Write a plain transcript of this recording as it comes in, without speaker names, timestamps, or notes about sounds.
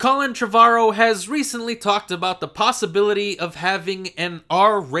Colin Trevorrow has recently talked about the possibility of having an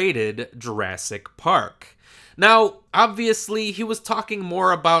R-rated Jurassic Park. Now, obviously, he was talking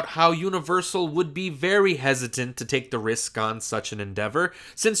more about how Universal would be very hesitant to take the risk on such an endeavor,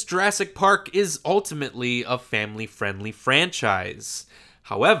 since Jurassic Park is ultimately a family-friendly franchise.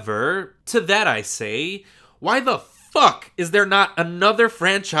 However, to that I say, why the fuck is there not another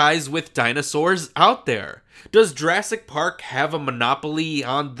franchise with dinosaurs out there? Does Jurassic Park have a monopoly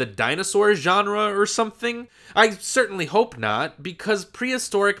on the dinosaur genre or something? I certainly hope not, because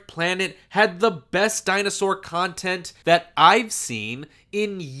Prehistoric Planet had the best dinosaur content that I've seen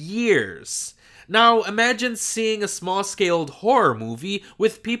in years. Now, imagine seeing a small-scaled horror movie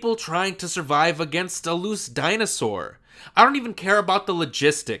with people trying to survive against a loose dinosaur. I don't even care about the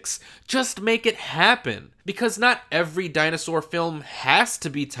logistics. Just make it happen. Because not every dinosaur film has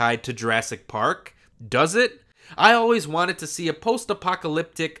to be tied to Jurassic Park, does it? I always wanted to see a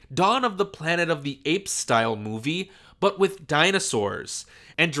post-apocalyptic Dawn of the Planet of the Apes style movie, but with dinosaurs.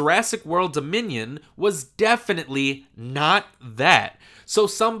 And Jurassic World Dominion was definitely not that. So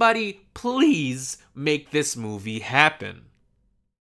somebody please make this movie happen.